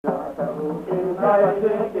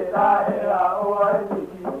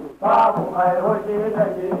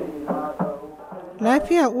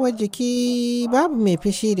Lafiya uwar jiki babu mai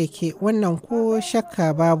fishi da ke, wannan ko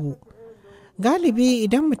shakka babu. Galibi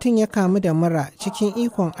idan mutum ya kamu da mura cikin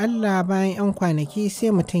ikon Allah bayan 'yan kwanaki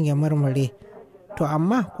sai mutum ya murmure. To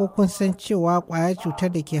amma ko kun san cewa ƙwayar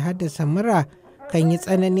cutar da ke haddasa mura kan yi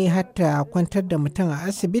tsanani hatta kwantar da mutum a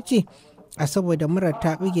asibiti a saboda murar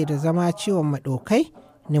ta bige da zama ciwon maɗokai,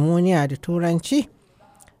 pneumonia da turanci?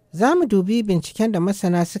 Za mu dubi binciken da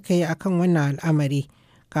masana suka yi akan wannan al'amari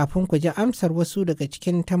kafin ku ji amsar wasu daga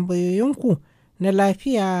cikin tambayoyinku na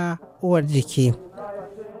lafiya uwar jiki.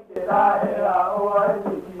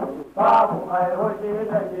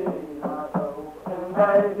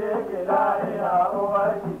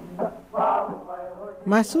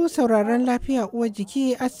 Masu sauraron lafiya uwar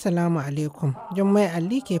jiki, Assalamu alaikum. Jummai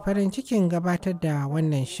Ali ke farin cikin gabatar da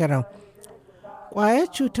wannan shirin. Ƙwayar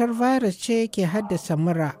cutar virus ce ke haddasa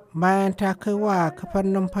mura bayan ta kai wa kafar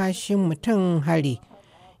numfashin mutum hari.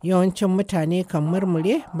 Yawancin mutane kan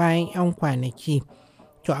murmure bayan 'yan kwanaki.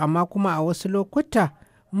 To amma kuma a wasu lokuta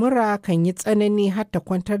mura kan yi tsanani har ta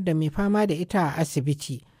kwantar da mai fama da ita a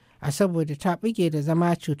asibiti a saboda ta bige da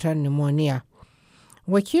zama cutar pneumonia.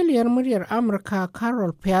 Wakiliyar muryar Amurka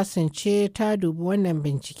Carol Pearson ce ta dubi wannan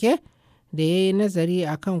bincike da ya yi nazari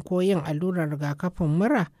akan ko yin allurar rigakafin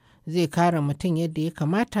mura zai kare mutum yadda ya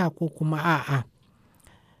kamata ko kuma a'a.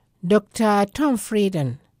 Dr. Tom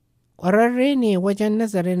Frieden ƙwararre ne wajen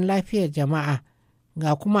nazarin lafiyar jama'a,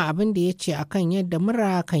 ga kuma abin da ya ce akan yadda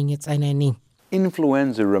mura kan yi tsanani.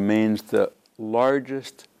 Influenza remains the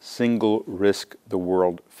largest single risk the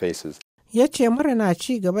world faces. Ya ce mura na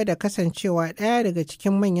ci gaba da kasancewa ɗaya daga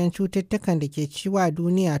cikin manyan cututtukan da ke ciwa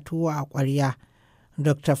duniya tuwo a ƙwarya.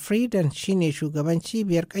 Dr. Frieden shine shugaban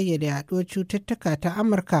cibiyar ƙayyade yaɗuwar cututtuka ta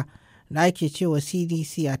Amurka da ake cewa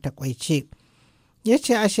CDC a taƙaice. Ya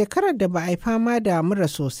ce a shekarar da ba a yi fama da mura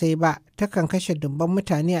sosai ba, takan kashe dubban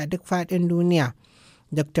mutane a duk faɗin duniya.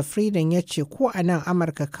 Dr. Frieden ya ce ko a nan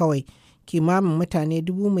Amurka kawai kimanin mutane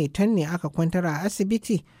 100,000 ne aka kwantar a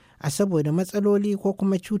asibiti a saboda matsaloli ko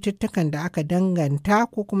kuma cututtukan da aka danganta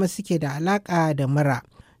ko kuma suke da alaƙa da mura.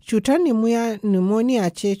 Cutar pneumonia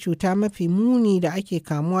ce cuta mafi muni da ake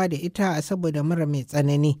kamuwa da ita a saboda mura mai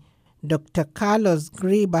tsanani. Dr. Carlos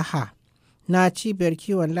Gribaha na cibiyar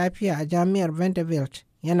kiwon lafiya a jami'ar Vanderbilt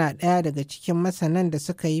yana ɗaya daga cikin masanan da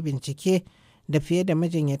suka yi bincike da fiye da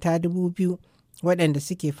majinyata 2,000 waɗanda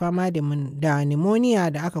suke fama da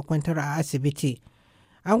pneumonia da aka kwantar a asibiti.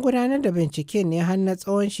 An gudanar da bincike ne har na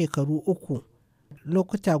tsawon shekaru 3,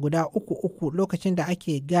 lokuta guda 3 lokacin da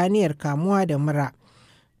ake ganiyar kamuwa da mura.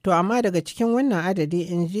 To amma daga cikin wannan adadi,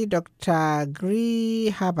 in ji Dr.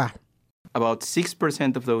 Grihaba, about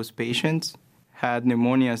 6% of those patients had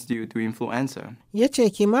pneumonias due to influenza. Ya ce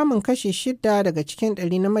kimamin kashi 6 daga cikin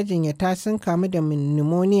 100 na majinyata sun kamu da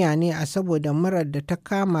pneumonia ne a saboda murar da ta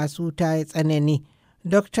kama su ta yi tsanani.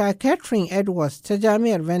 Dr. Catherine Edwards ta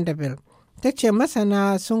Jami'ar Vanderbilt ta ce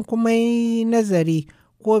masana sun kuma yi nazari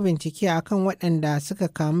ko bincike akan waɗanda suka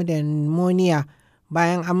kamu da pneumonia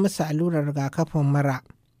bayan an musu allurar rigakafin mura.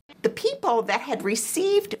 The people that had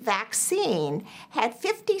received vaccine had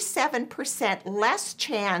 57% less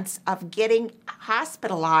chance of getting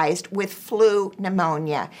hospitalized with flu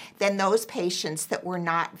pneumonia than those patients that were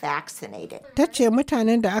not vaccinated. Ta ce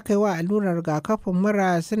mutanen da aka yi wa allurar rigakafin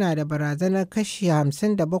mura suna da barazanar kashi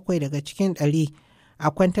 57 daga cikin 100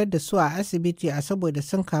 a kwantar da su a asibiti a saboda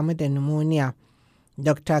sun kamu da pneumonia.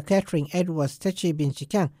 Dr. Catherine Edwards ta ce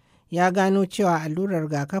binciken ya gano cewa allurar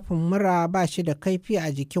rigakafin mura ba shi da kaifi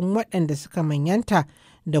a jikin waɗanda suka manyanta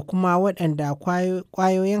da kuma waɗanda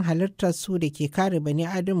ƙwayoyin halittarsu da ke kare bani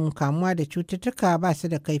adamu kamuwa da cututtuka ba su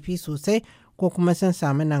da kaifi sosai ko kuma sun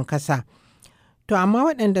samu nankasa. To amma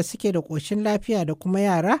waɗanda suke da ƙoshin lafiya da kuma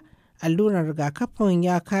yara, allurar rigakafin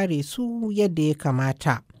ya kare su yadda ya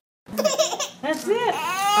kamata. That's it.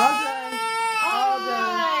 All done. All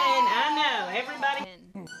done. I know. Everybody.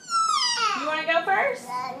 You want to go first?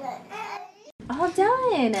 All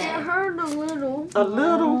done. It hurt a little. A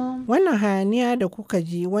little? Wannan hayaniya da kuka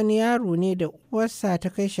ji wani yaro ne da uwarsa ta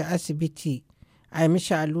kai shi asibiti a yi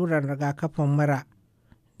mishi allurar rigakafin mura.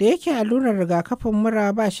 Da yake allurar rigakafin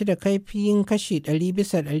mura ba shi da kaifin kashi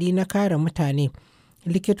 100% na kare mutane,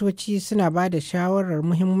 likitoci suna ba da shawarar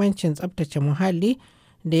muhimmancin tsabtace muhalli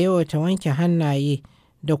da yawaita wanke hannaye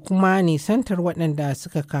da kuma nisantar waɗanda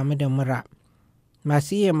suka kamu da mura.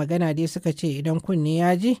 Masu iya magana dai suka ce idan kunne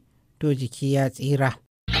ya ji, to jiki ya tsira.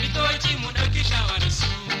 Likitoci mu ɗauki shawararsu,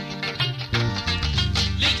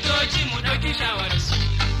 likitoci mu ɗauki shawararsu,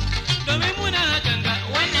 domin muna ganga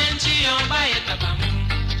wannan ciyon baya taɓa mu,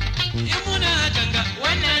 in muna ganga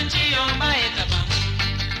wannan ciyon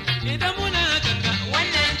idan muna ganga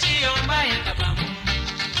wannan ciwon baya taba mu.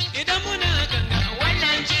 Idan muna ganga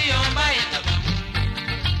wannan ciwon baya taba mu.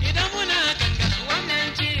 Idan muna ganga wannan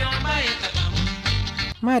ciwon baya taba mu.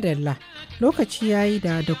 Madalla, lokaci ya yi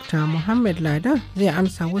da Dr. Muhammad Ladan zai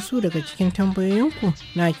amsa wasu daga cikin tambayoyinku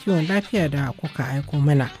na kiwon lafiya da kuka aiko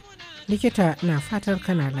mana. Likita na fatar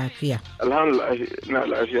kana lafiya. Alhamdulillah na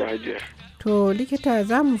lafiya hajiya. To likita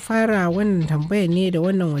za mu fara wannan tambayar ne da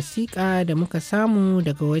wannan wasiƙa da muka samu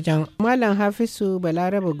daga wajen Malam Hafisu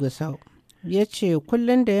Balaraba Gusau. Ya ce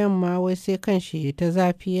kullum da yamma wai sai kan shi ta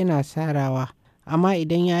zafi yana sarawa, amma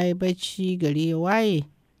idan ya yi bacci gari ya waye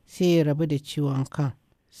sai ya rabu da ciwon kan,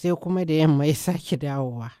 sai kuma da yamma ya sake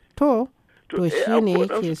dawowa. To shi ne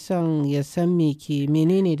yake son ya san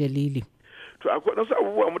menene dalili. To akwai wasu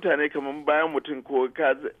abubuwa mutane kamar bayan mutum ko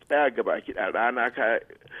ka tsaya gaba ki da rana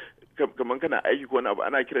kamar kana aiki ko wani abu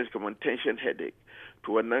ana kiran shi kamar tension headache.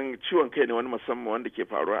 To wannan ciwon kai ne wani musamman wanda ke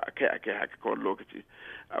faruwa akai haka kawai lokaci.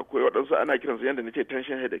 Akwai waɗansu ana kiran su yadda nace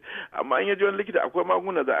tension headache, amma in ya ji wani likita akwai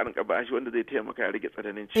magunguna za a rinka ba shi wanda zai taimaka ya rage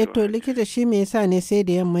tsananin ciwon. To likita shi me yasa ne sai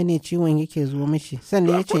da yamma ne ciwon yake zo mishi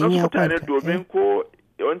sannan ya ce in ya kwanta. Domin ko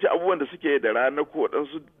yawanci abubuwan da suke da rana ko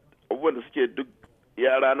waɗansu abubuwan da suke duk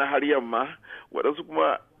ya rana har yamma, waɗansu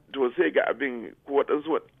kuma to sai ga abin ko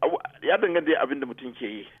waɗansu ya danganta abin da mutum ke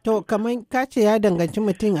yi. To kamar ka ce ya danganci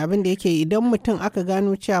mutum abin da yake yi, idan mutum aka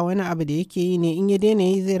gano cewa wani abu da yake yi ne in ya daina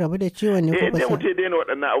yi zai rabu da ciwon ne ko ba sa? Mutum ya daina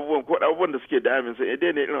waɗannan abubuwan ko abubuwan da suke damin sa ya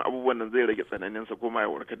daina irin abubuwan nan zai rage tsananin sa ko ma ya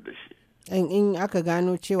warkar da shi. In aka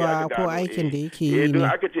gano cewa ko aikin da yake yi ne. Don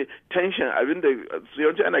aka ce tension abin da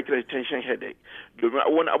yawanci ana kiran tension headache, domin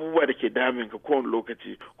wani abubuwa da ke damin ka kowane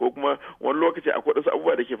lokaci, ko kuma wani lokaci akwai wasu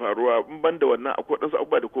abubuwa da ke faruwa in ban da wannan akwai wasu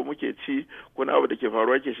abubuwa da ko muke ci ko na abu da ke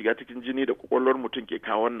faruwa ke shiga cikin jini da kwakwalwar mutum ke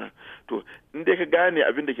kawo wannan. To in dai ka gane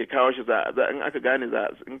abin da ke kawo shi in aka gane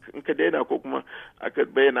in ka daina ko kuma aka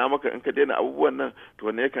bayyana maka in ka daina abubuwan nan to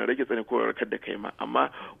wannan yakan rage tsani ko warkar da kai ma, amma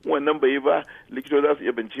wannan bai yi ba likitoci za su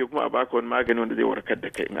iya bincike kuma a baka wani magani wanda zai warkar da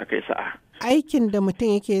kai in aka yi sa'a. Aikin da mutum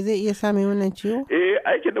yake zai iya samun wannan ciwo?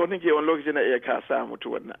 Aikin da mutum ke wani lokaci na iya sa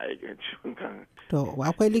mutu wannan aikin ciwon kan. To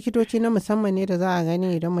akwai likitoci na musamman ne da za a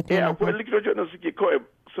gani idan mutum ya akwai likitoci wanda suke kawai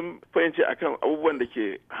sun fahimci akan abubuwan da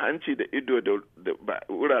ke hanci da ido da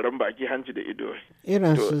wuraren baki, hanci da ido.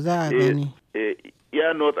 Irin su za a gani.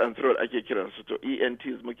 Ear, nose and throat ake kiransu, to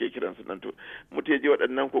ENTs muke kiransu nan. To mutum ya je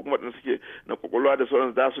waɗannan ko kuma waɗanda suke na kwakwalwa da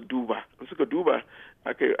sauran za su duba. In suka duba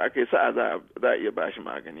aka yi sa'a za a iya ba shi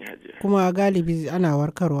magani hajiya. Kuma galibi ana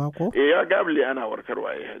warkarwa ko? Ya galibi ana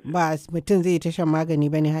warkarwa ya hajiya. Ba mutum zai ta shan magani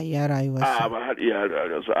bane har iya rayuwarsa. Ba har iya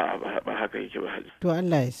rayuwarsa, ba haka yake ba hajiya. To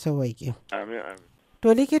Allah ya sauwaƙe. Amin.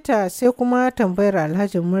 To likita sai kuma tambayar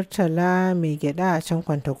Alhaji Murtala mai gyada a can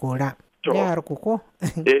Kwantagora. Jihar ku ko?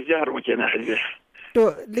 Jihar mu kenan hajiya.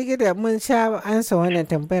 To likita mun sha ansa wannan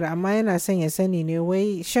tambayar amma yana son ya sani ne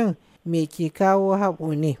wai shin me ke kawo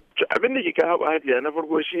haɓo ne? Abin da ke kawo haɓo hajiya na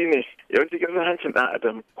farko shine yawanci ganin hancin ɗan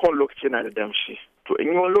adam kowane lokaci yana da damshi. To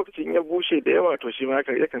in wani lokacin ya bushe da yawa to shi ma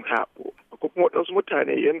yakan haɓo. Ko kuma waɗansu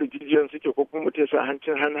mutane yadda jijiyan suke ko kuma mutum ya sa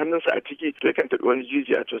hannunsa a ciki to yakan taɓi wani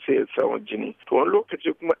jijiya to sai ya samu jini. To wani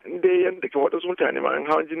lokaci kuma in dai yadda kan waɗansu mutane ma in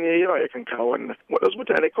hawan jini ya yawa yakan kawo wannan. Waɗansu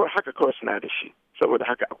mutane kawai haka kawai suna da shi. Saboda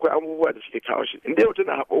haka akwai abubuwa da suke kawo shi. In dai mutum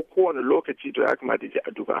na haɓo kowane lokaci to ya kamata ya je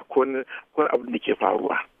a duba ko wani abu da ke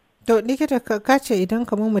faruwa. To likita ka ce idan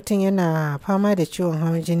kamar mutum yana fama da ciwon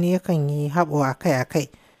hawan jini yakan yi haɓo akai-akai.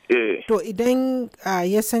 To idan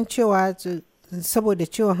ya san cewa saboda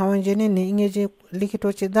ciwon hawan jini ne in ya je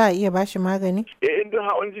likitoci za a iya bashi magani? In don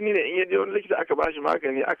hawan jini ne in ya je wani likita aka bashi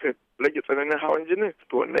magani aka rage tsananin hawan jini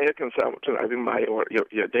to wannan yakan sa mutum abin ma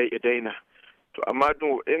ya daina. To amma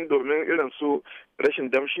domin irin su rashin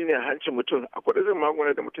damshi ne a hancin mutum akwai irin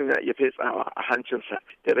magunguna da mutum ya iya fetsawa a hancinsa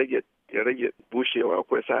ya rage bushewa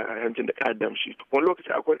ko ya sa a hancin da ƙara damshi. Wani lokaci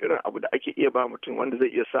akwai irin abu da ake iya ba mutum wanda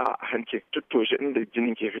zai iya sa a hancin tuttoshe inda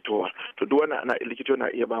jinin ke fitowa. To duk wannan likito na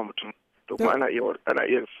iya ba mutum. To kuma ana iya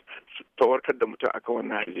tawarkar da mutum akan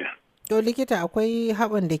wannan hajiya. To likita akwai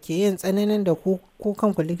haɓan da ke yin tsananin da ku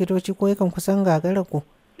kanku likitoci ko yakan kusan gagara ku?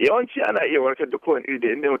 Yawanci ana iya warkar da kowane iri da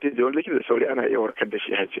inda mutum da wani likita da sauri ana iya warkar da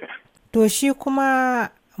shi hajiya. To shi kuma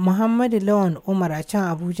Muhammadu Lawan Umar a can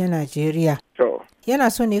Abuja, Najeriya.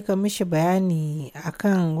 Yana so ne ka mishi bayani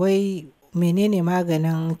akan wai menene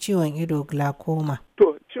maganin ciwon ido glaucoma.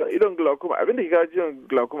 To ciwon idon glaucoma abin da ke kawo ciwon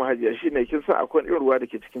glaucoma hajiya shine kin san akwai irin ruwa da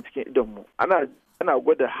ke cikin idon mu. Ana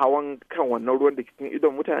gwada hawan kan wannan ruwan da ke cikin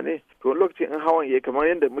idon mutane. To wani lokacin in hawan yayi kamar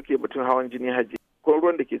yadda muke batun hawan jini hajiya. Ko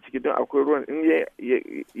ruwan da ke ciki don akwai ruwan in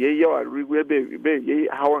yayi yawa yayi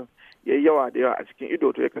hawan yayi yawa da yawa a cikin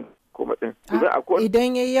ido to yakan koma din.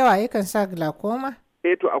 Idan yayi yawa yakan sa glaucoma?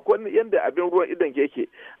 to akwai yanda abin ruwan idon yake,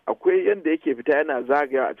 akwai yanda yake fita yana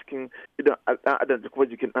zagaya a cikin idon dan adam da kuma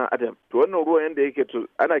jikin dan adam. To wannan ruwan yanda yake to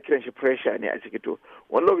ana kiran shi pressure ne a ciki. To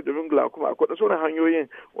wani lokaci domin glaucoma akwai sauran hanyoyin,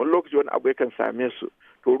 wani lokaci wani abu yakan same su.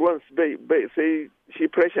 To ruwan bai sai shi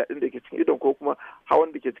pressure din da ke cikin idon ko kuma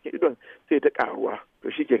hawan da ke cikin idon sai ta karuwa. To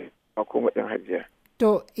shi ke glaucoma din Hajiya.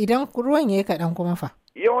 To idan ruwan yayi kaɗan kuma fa?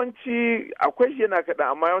 Yawanci akwai shi yana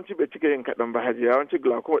kaɗan, amma yawanci bai cika yin kaɗan ba Hajiya. Yawanci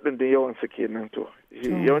glaucoma din yawan su kenan. To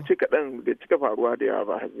yawanci kaɗan bai cika faruwa da yawa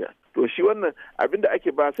ba Hajiya. To shi wannan abinda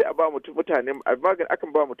ake ba sai a ba mutane magani,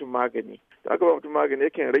 akan ba mutum magani. To aka ba mutum magani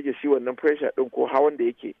yakan rage shi wannan pressure din ko hawan da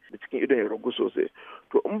yake da cikin idon ya ragu sosai.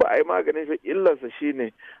 To in ba a yi maganin shi illarsa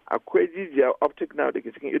shine akwai jijiya optic nerve da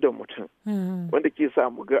ke cikin idon mutum wanda ke sa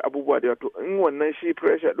mu ga abubuwa da yawa. To in wannan shi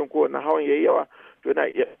pressure din ko wannan hawan yayi yawa to yana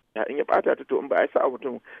iya in ya bata ta, to in ba a sa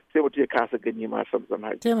mutum sai mutum ya kasa gani ma sam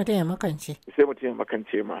haji. Sai mutum ya makance. Sai mutum ya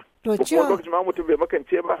makance ma. To ciwon lokacin ma mutum bai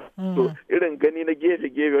makance ba. To irin gani na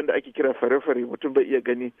gefe wanda ake kira fare-fare mutum bai iya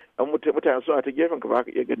gani. An mutane suna ta gefen ka ba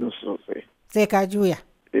ka iya ganin su sosai. Sai ka juya.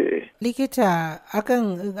 Likita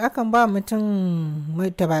akan ba mutum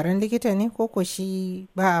tabaran likita ne ko shi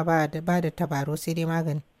ba da tabaro sai dai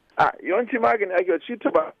magani? Yawanci magani ake shi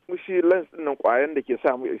tabaru, shi lens din nan kwayan da ke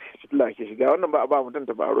sa mu fitila ke shiga, wannan ba a ba mutum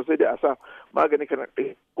tabaro sai dai a sa magani kana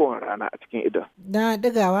kowane rana a cikin idon. Na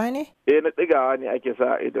digawa ne? Na digawa ne ake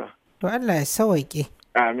sa a idon. To Allah ya sawaike.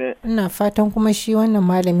 Amin. Ina fatan kuma shi wannan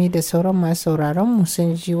malami da sauran masu sauraron mu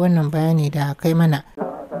sun ji wannan bayani da kai mana.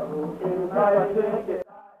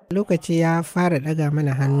 Lokaci ya fara daga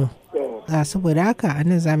mana hannu. Saboda haka a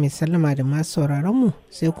nan za mu sallama da masu sauraronmu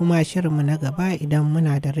sai kuma shirinmu na gaba idan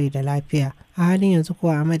muna da rai da lafiya. A halin yanzu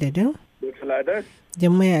kuwa a madadin?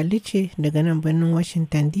 Jummai Ali ce daga nan birnin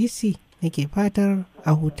Washington DC nake fatar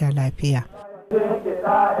a huta lafiya.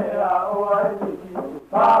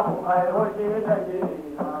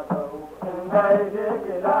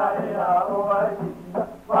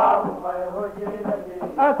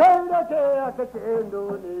 A san da ke a kake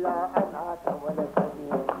duniya ana ta wani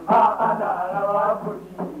ana rawa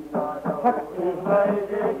kuri haka in mai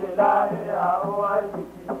ke lafiya uwar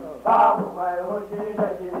jiki babu mai hoji da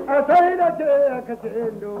ke a sai da ke a kake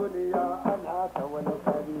duniya ana ta wani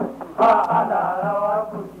kari ana rawa